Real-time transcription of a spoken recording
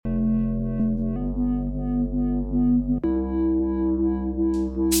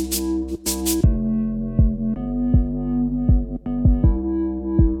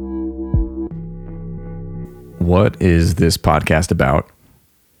what is this podcast about?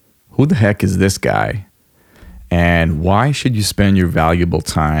 Who the heck is this guy? And why should you spend your valuable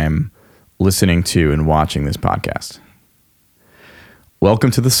time listening to and watching this podcast? Welcome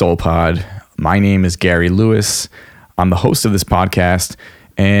to the Soul Pod. My name is Gary Leuis. I'm the host of this podcast.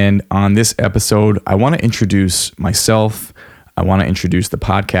 And on this episode, I want to introduce myself. I want to introduce the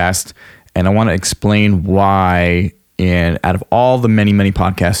podcast. And I want to explain why, out of all the many, many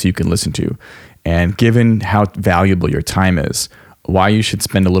podcasts you can listen to, and given how valuable your time is, why you should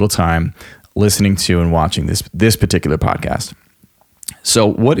spend a little time listening to and watching this particular podcast. So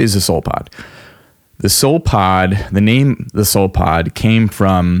what is the Soul Pod? The Soul Pod, the name The Soul Pod came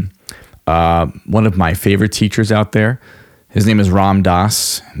from one of my favorite teachers out there. His name is Ram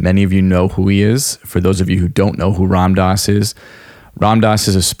Dass. Many of you know who he is. For those of you who don't know who Ram Dass is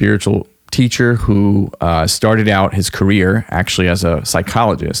a spiritual teacher who started out his career actually as a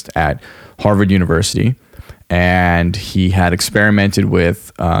psychologist at Harvard University. And he had experimented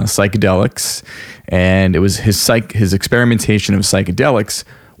with psychedelics, and it was his experimentation of psychedelics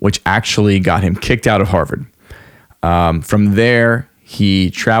which actually got him kicked out of Harvard. From there,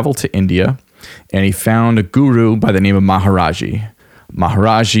 he traveled to India, and he found a guru by the name of Maharaji.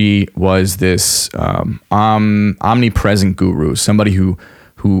 Maharaji was this omnipresent guru, somebody who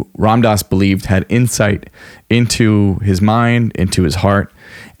Ram Dass believed had insight into his mind, into his heart,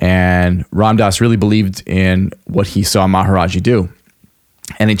 and Ram Dass really believed in what he saw Maharaji do.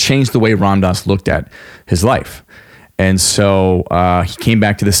 And it changed the way Ram Dass looked at his life. And so he came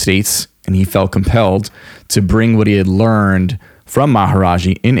back to the States, and he felt compelled to bring what he had learned from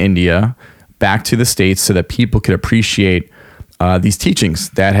Maharaji in India back to the States so that people could appreciate these teachings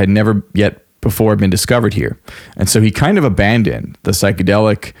that had never yet before been discovered here. And so he kind of abandoned the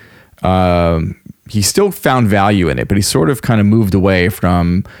psychedelic. He still found value in it, but he sort of kind of moved away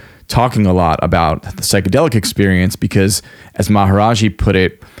from talking a lot about the psychedelic experience because, as Maharaji put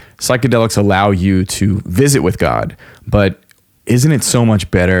it, psychedelics allow you to visit with God, but isn't it so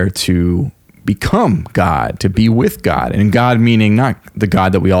much better to become God, to be with God? And God meaning not the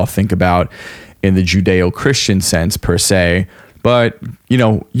God that we all think about in the Judeo-Christian sense per se, but,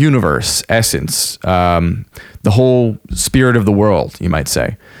 universe, essence, the whole spirit of the world, you might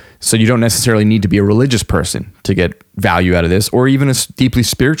say. So you don't necessarily need to be a religious person to get value out of this, or even a deeply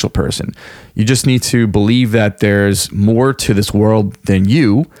spiritual person. You just need to believe that there's more to this world than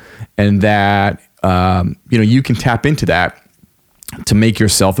you, and that, you can tap into that to make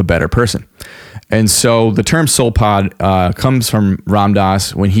yourself a better person. And so the term Soul Pod comes from Ram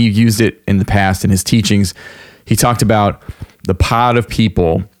Dass. When he used it in the past in his teachings, he talked about the pod of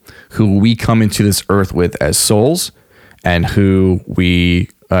people who we come into this earth with as souls, and who we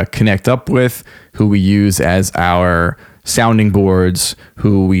connect up with, who we use as our sounding boards,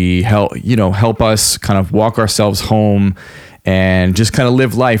 who we help us kind of walk ourselves home and just kind of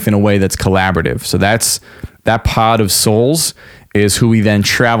live life in a way that's collaborative. So that pod of souls is who we then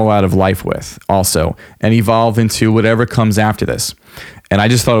travel out of life with also and evolve into whatever comes after this. And I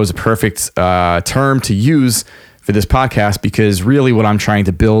just thought it was a perfect term to use for this podcast, because really what I'm trying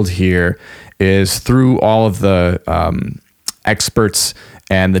to build here is, through all of the experts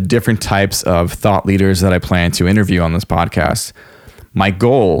and the different types of thought leaders that I plan to interview on this podcast, my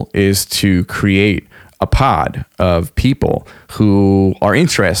goal is to create a pod of people who are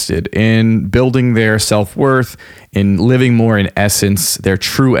interested in building their self-worth, in living more in essence, their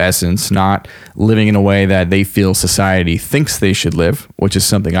true essence, not living in a way that they feel society thinks they should live, which is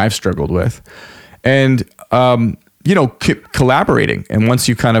something I've struggled with. And, collaborating. And once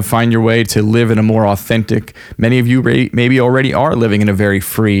you kind of find your way to live in a more authentic, many of you maybe already are living in a very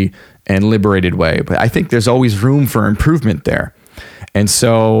free and liberated way, but I think there's always room for improvement there. And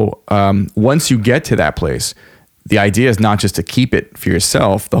so once you get to that place, the idea is not just to keep it for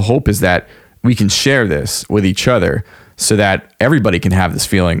yourself. The hope is that we can share this with each other so that everybody can have this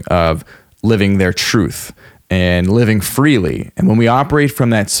feeling of living their truth and living freely. And when we operate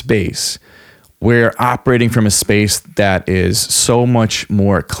from that space, we're operating from a space that is so much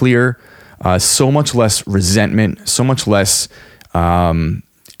more clear, so much less resentment, so much less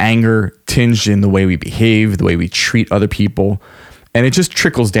anger tinged in the way we behave, the way we treat other people. And it just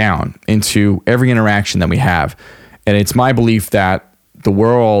trickles down into every interaction that we have. And it's my belief that the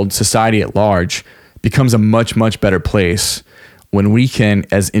world, society at large, becomes a much, much better place when we can,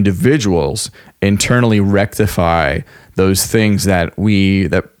 as individuals, internally rectify those things that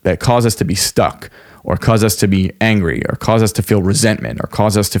cause us to be stuck, or cause us to be angry, or cause us to feel resentment, or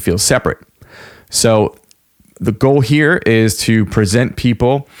cause us to feel separate. So the goal here is to present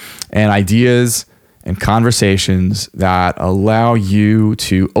people and ideas and conversations that allow you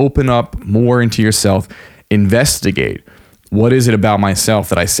to open up more into yourself investigate, what is it about myself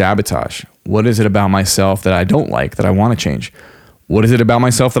that I sabotage? What is it about myself that I don't like, that I want to change? What is it about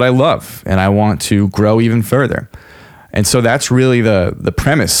myself that I love and I want to grow even further? And so that's really the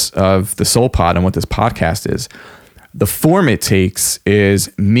premise of the Soul Pod and what this podcast is. The form it takes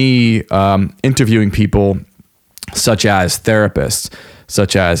is me interviewing people such as therapists,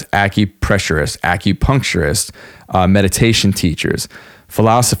 such as acupressurists, acupuncturists, meditation teachers,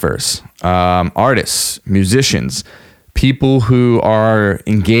 philosophers, artists, musicians, people who are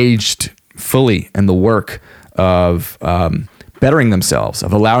engaged fully in the work of bettering themselves,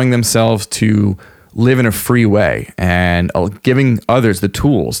 of allowing themselves to live in a free way, and giving others the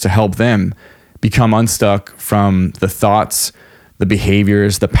tools to help them become unstuck from the thoughts, the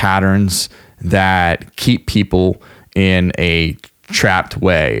behaviors, the patterns that keep people in a trapped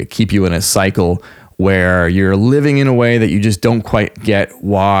way, keep you in a cycle where you're living in a way that you just don't quite get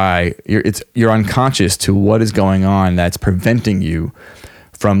why. You're unconscious to what is going on that's preventing you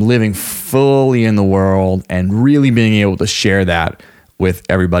from living fully in the world and really being able to share that with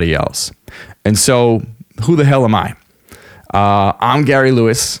everybody else. And so, who the hell am I? I'm Gary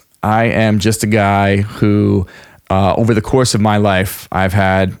Leuis. I am just a guy who, over the course of my life,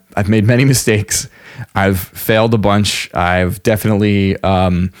 I've made many mistakes. I've failed a bunch. I've definitely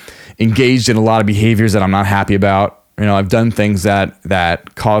engaged in a lot of behaviors that I'm not happy about. I've done things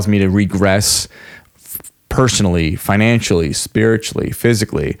that cause me to regress personally, financially, spiritually,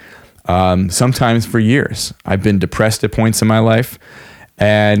 physically, sometimes for years. I've been depressed at points in my life.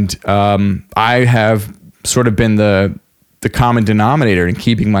 And I have sort of been the common denominator in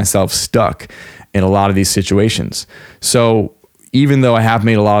keeping myself stuck in a lot of these situations. So even though I have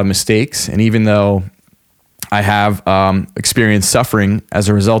made a lot of mistakes, and even though I have experienced suffering as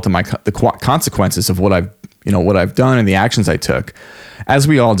a result of the consequences of what I've done and the actions I took, as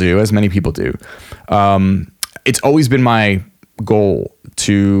we all do, as many people do, it's always been my goal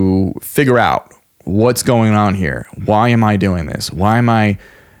to figure out what's going on here. Why am I doing this? Why am I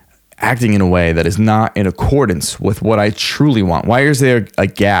acting in a way that is not in accordance with what I truly want? Why is there a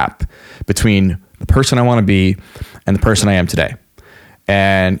gap between the person I want to be and the person I am today?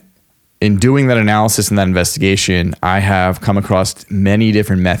 And in doing that analysis and that investigation, I have come across many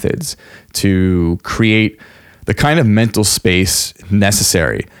different methods to create the kind of mental space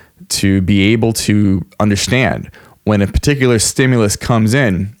necessary to be able to understand when a particular stimulus comes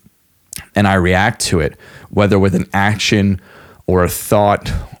in and I react to it, whether with an action or a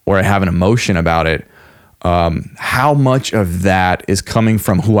thought or I have an emotion about it, how much of that is coming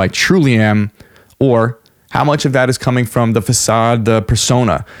from who I truly am, or how much of that is coming from the facade, the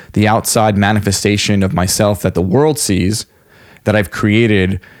persona, the outside manifestation of myself that the world sees, that I've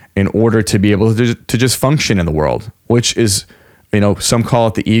created in order to be able to just function in the world, which is, some call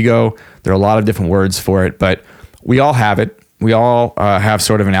it the ego. There are a lot of different words for it, but we all have it. We all have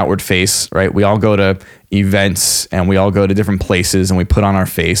sort of an outward face, right? We all go to events and we all go to different places and we put on our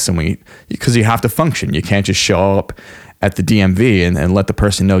face because you have to function. You can't just show up at the DMV and let the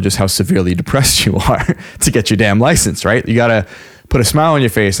person know just how severely depressed you are to get your damn license, right? You got to put a smile on your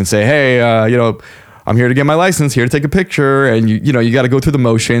face and say, hey, I'm here to get my license, here to take a picture. And you got to go through the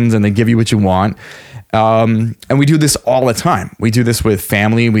motions and they give you what you want. And we do this all the time. We do this with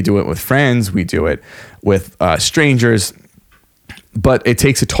family. We do it with friends. We do it with strangers. But it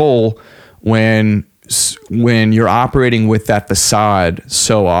takes a toll when you're operating with that facade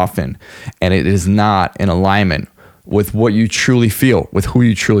so often, and it is not in alignment with what you truly feel, with who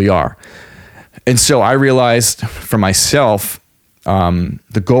you truly are. And so I realized for myself,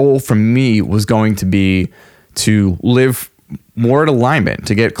 the goal for me was going to be to live more in alignment,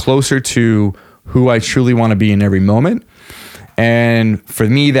 to get closer to who I truly want to be in every moment. And for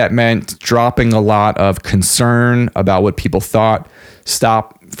me, that meant dropping a lot of concern about what people thought.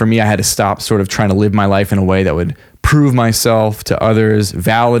 For me, I had to stop sort of trying to live my life in a way that would prove myself to others,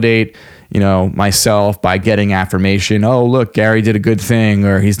 validate, myself by getting affirmation. Oh, look, Gary did a good thing,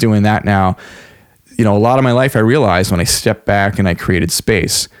 or he's doing that now. A lot of my life I realized when I stepped back and I created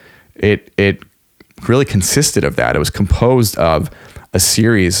space, it really consisted of that. It was composed of a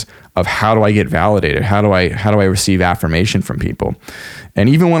series of how do I get validated? How do I receive affirmation from people? And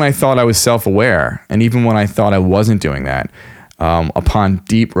even when I thought I was self-aware, and even when I thought I wasn't doing that, upon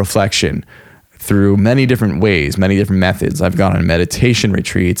deep reflection through many different ways, many different methods, I've gone on meditation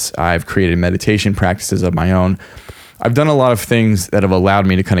retreats, I've created meditation practices of my own. I've done a lot of things that have allowed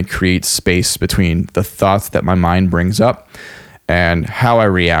me to kind of create space between the thoughts that my mind brings up and how I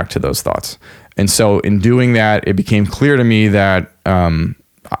react to those thoughts. And so in doing that, it became clear to me that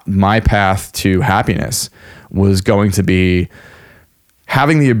my path to happiness was going to be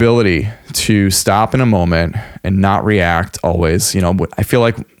having the ability to stop in a moment and not react always. I feel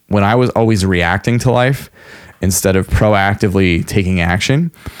like when I was always reacting to life instead of proactively taking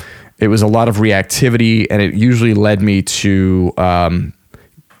action, it was a lot of reactivity, and it usually led me to,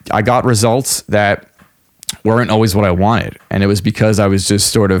 I got results that weren't always what I wanted. And it was because I was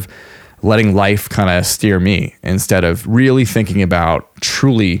just sort of letting life kind of steer me instead of really thinking about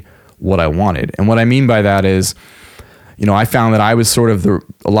truly what I wanted. And what I mean by that is, I found that I was sort of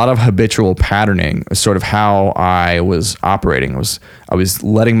a lot of habitual patterning, sort of how I was operating. I was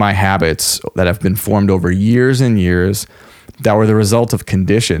letting my habits that have been formed over years and years, that were the result of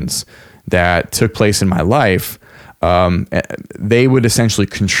conditions that took place in my life. They would essentially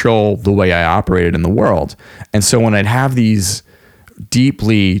control the way I operated in the world. And so when I'd have these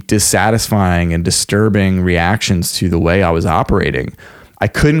deeply dissatisfying and disturbing reactions to the way I was operating, I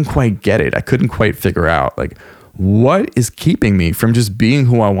couldn't quite get it. I couldn't quite figure out, like, what is keeping me from just being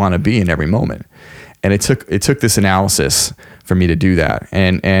who I want to be in every moment? And it took this analysis for me to do that.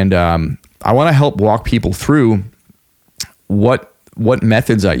 And I want to help walk people through what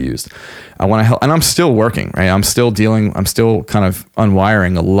methods I used. I want to help, and I'm still working, right? I'm still kind of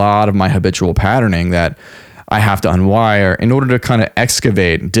unwiring a lot of my habitual patterning that I have to unwire in order to kind of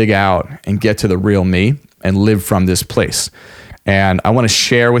excavate, dig out, and get to the real me and live from this place. And I want to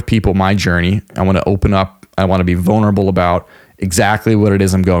share with people my journey. I want to open up. I want to be vulnerable about exactly what it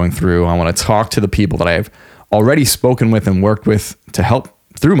is I'm going through. I want to talk to the people that I've already spoken with and worked with to help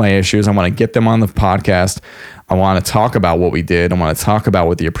through my issues. I want to get them on the podcast. I want to talk about what we did. I want to talk about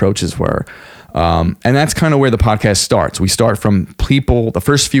what the approaches were. And that's kind of where the podcast starts. We start from people. The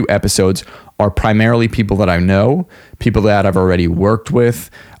first few episodes are primarily people that I know, people that I've already worked with,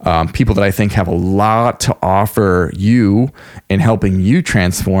 people that I think have a lot to offer you in helping you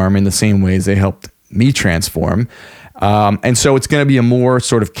transform in the same ways they helped me transform. And so it's going to be a more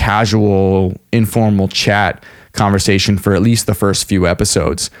sort of casual, informal chat conversation for at least the first few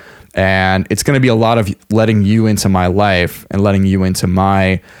episodes. And it's going to be a lot of letting you into my life and letting you into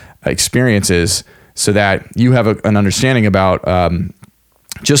my experiences so that you have an understanding about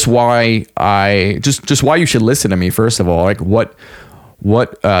just why you should listen to me, first of all, like what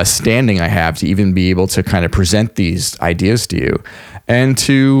standing I have to even be able to kind of present these ideas to you, and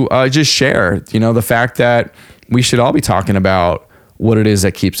to just share, the fact that we should all be talking about what it is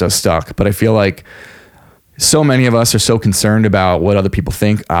that keeps us stuck. But I feel like so many of us are so concerned about what other people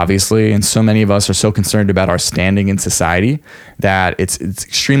think, obviously, and so many of us are so concerned about our standing in society that it's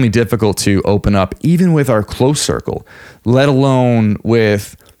extremely difficult to open up, even with our close circle, let alone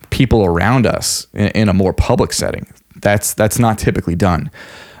with people around us in a more public setting. That's not typically done.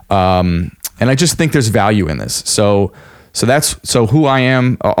 And I just think there's value in this. So who I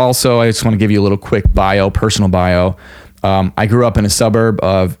am. Also, I just want to give you a little quick personal bio. I grew up in a suburb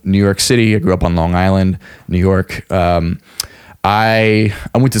of New York City. I grew up on Long Island, New York. I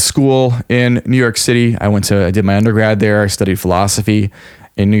went to school in New York City. I did my undergrad there. I studied philosophy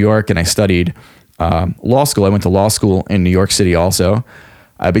in New York, and I studied law school. I went to law school in New York City also.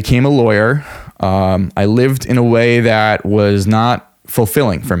 I became a lawyer. I lived in a way that was not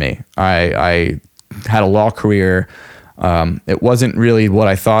fulfilling for me. I had a law career. It wasn't really what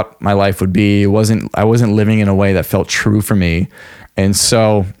I thought my life would be. I wasn't living in a way that felt true for me. And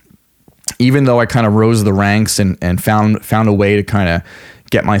so even though I kind of rose the ranks and found a way to kind of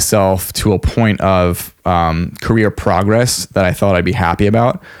get myself to a point of career progress that I thought I'd be happy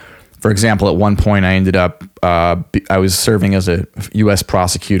about. For example, at one point I ended up, I was serving as a U.S.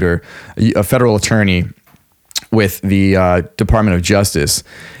 prosecutor, a federal attorney with the Department of Justice.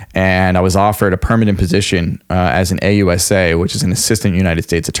 And I was offered a permanent position as an AUSA, which is an assistant United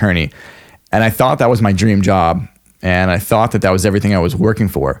States attorney. And I thought that was my dream job. And I thought that was everything I was working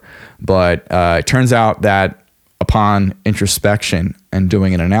for. But it turns out that upon introspection and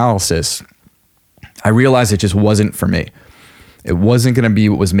doing an analysis, I realized it just wasn't for me. It wasn't going to be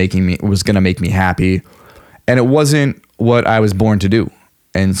what was going to make me happy. And it wasn't what I was born to do.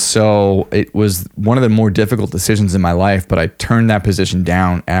 And so it was one of the more difficult decisions in my life, but I turned that position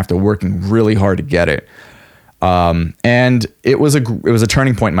down after working really hard to get it. And it was a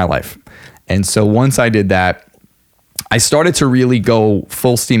turning point in my life. And so once I did that, I started to really go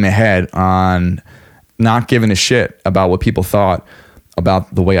full steam ahead on not giving a shit about what people thought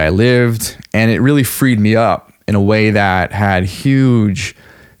about the way I lived. And it really freed me up in a way that had huge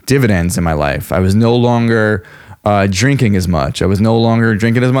dividends in my life. I was no longer drinking as much. I was no longer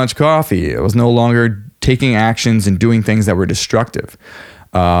drinking as much coffee. I was no longer taking actions and doing things that were destructive.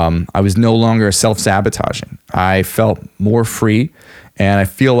 I was no longer self-sabotaging. I felt more free, and I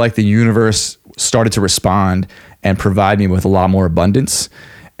feel like the universe started to respond and provide me with a lot more abundance.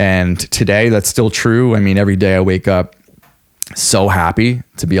 And today that's still true. I mean, every day I wake up so happy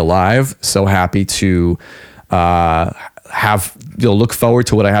to be alive, so happy to look forward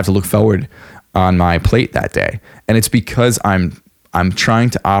to what I have to look forward on my plate that day. And it's because I'm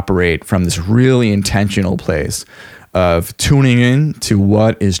trying to operate from this really intentional place of tuning in to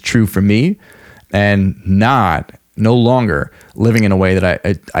what is true for me, and no longer living in a way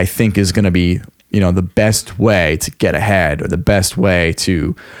that I think is going to be, the best way to get ahead, or the best way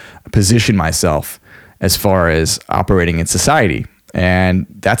to position myself as far as operating in society. And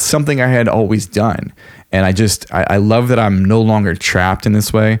that's something I had always done. And I love that I'm no longer trapped in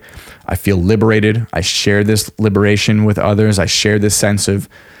this way. I feel liberated. I share this liberation with others. I share this sense of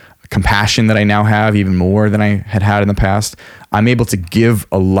compassion that I now have, even more than I had in the past. I'm able to give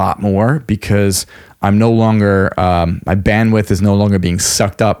a lot more because I'm no longer, my bandwidth is no longer being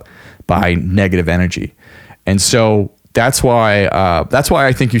sucked up by negative energy. And so that's why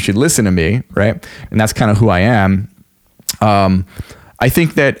I think you should listen to me, right? And that's kind of who I am. I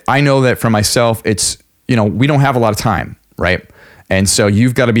think that I know that for myself, it's, we don't have a lot of time, right? And so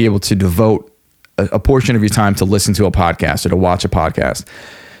you've got to be able to devote a portion of your time to listen to a podcast or to watch a podcast.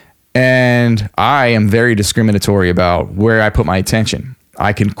 And I am very discriminatory about where I put my attention.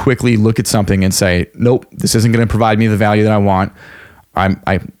 I can quickly look at something and say, nope, this isn't going to provide me the value that I want.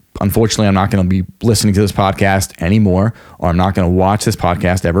 Unfortunately, I'm not going to be listening to this podcast anymore, or I'm not going to watch this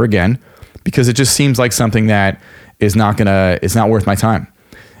podcast ever again, because it just seems like something that it's not worth my time.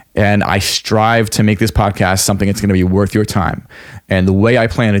 And I strive to make this podcast something that's going to be worth your time. And the way I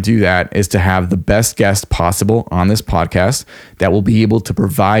plan to do that is to have the best guest possible on this podcast that will be able to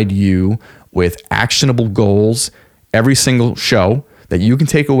provide you with actionable goals every single show that you can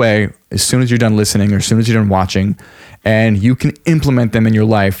take away as soon as you're done listening or as soon as you're done watching, and you can implement them in your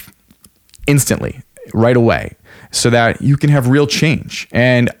life instantly, right away, so that you can have real change.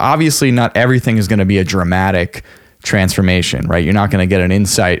 And obviously not everything is going to be a dramatic transformation, right? You're not going to get an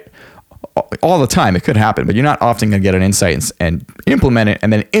insight all the time. It could happen, but you're not often going to get an insight and implement it,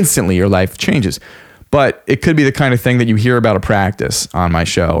 and then instantly your life changes. But it could be the kind of thing that you hear about a practice on my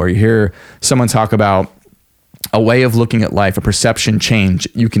show, or you hear someone talk about a way of looking at life, a perception change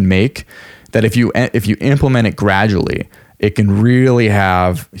you can make, that if you implement it gradually, it can really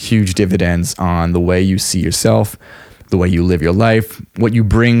have huge dividends on the way you see yourself, the way you live your life, what you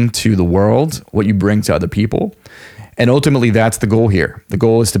bring to the world, what you bring to other people. And ultimately, that's the goal here. The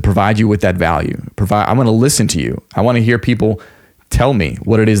goal is to provide you with that value. I want to listen to you. I want to hear people tell me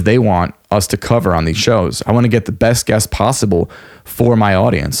what it is they want us to cover on these shows. I want to get the best guests possible for my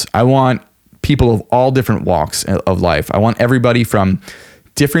audience. I want people of all different walks of life. I want everybody from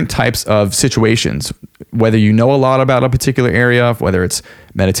different types of situations, whether you know a lot about a particular area, whether it's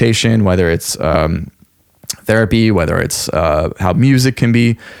meditation, whether it's therapy, whether it's how music can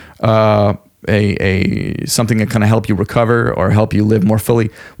be something that kind of help you recover or help you live more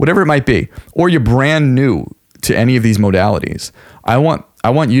fully, whatever it might be, or you're brand new to any of these modalities. I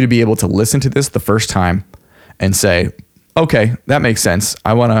want you to be able to listen to this the first time and say, okay, that makes sense.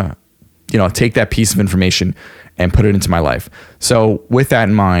 I want to, take that piece of information and put it into my life. So with that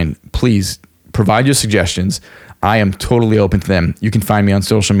in mind, please provide your suggestions. I am totally open to them. You can find me on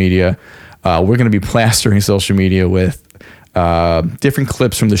social media. We're going to be plastering social media with different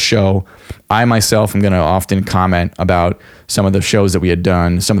clips from the show. I myself am going to often comment about some of the shows that we had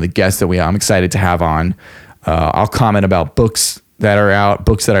done, some of the guests that I'm excited to have on. I'll comment about books that are out,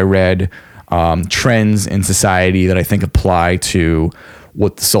 books that I read, trends in society that I think apply to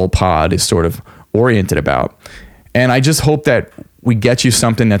what the Soul Pod is sort of oriented about. And I just hope that we get you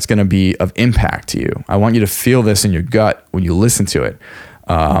something that's going to be of impact to you. I want you to feel this in your gut when you listen to it.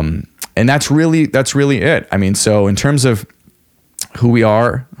 And that's really it. I mean, so in terms of who we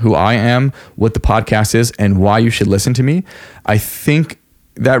are, who I am, what the podcast is, and why you should listen to me, I think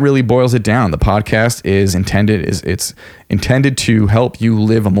that really boils it down. The podcast is intended to help you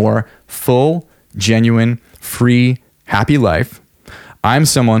live a more full, genuine, free, happy life. I'm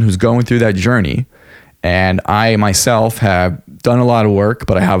someone who's going through that journey, and I myself have done a lot of work,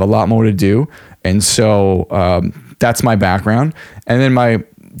 but I have a lot more to do. And so that's my background. And then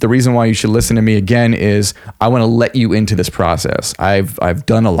the reason why you should listen to me again is I want to let you into this process. I've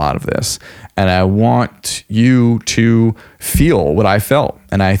done a lot of this, and I want you to feel what I felt.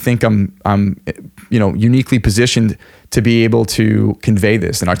 And I think I'm uniquely positioned to be able to convey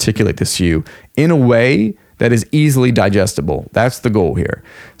this and articulate this to you in a way that is easily digestible. That's the goal here.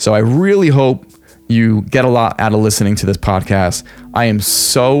 So I really hope you get a lot out of listening to this podcast. I am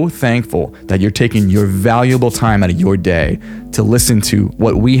so thankful that you're taking your valuable time out of your day to listen to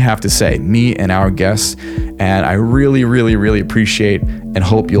what we have to say, me and our guests. And I really, really, really appreciate and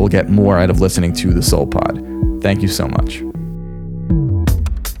hope you'll get more out of listening to the Soul Pod. Thank you so much.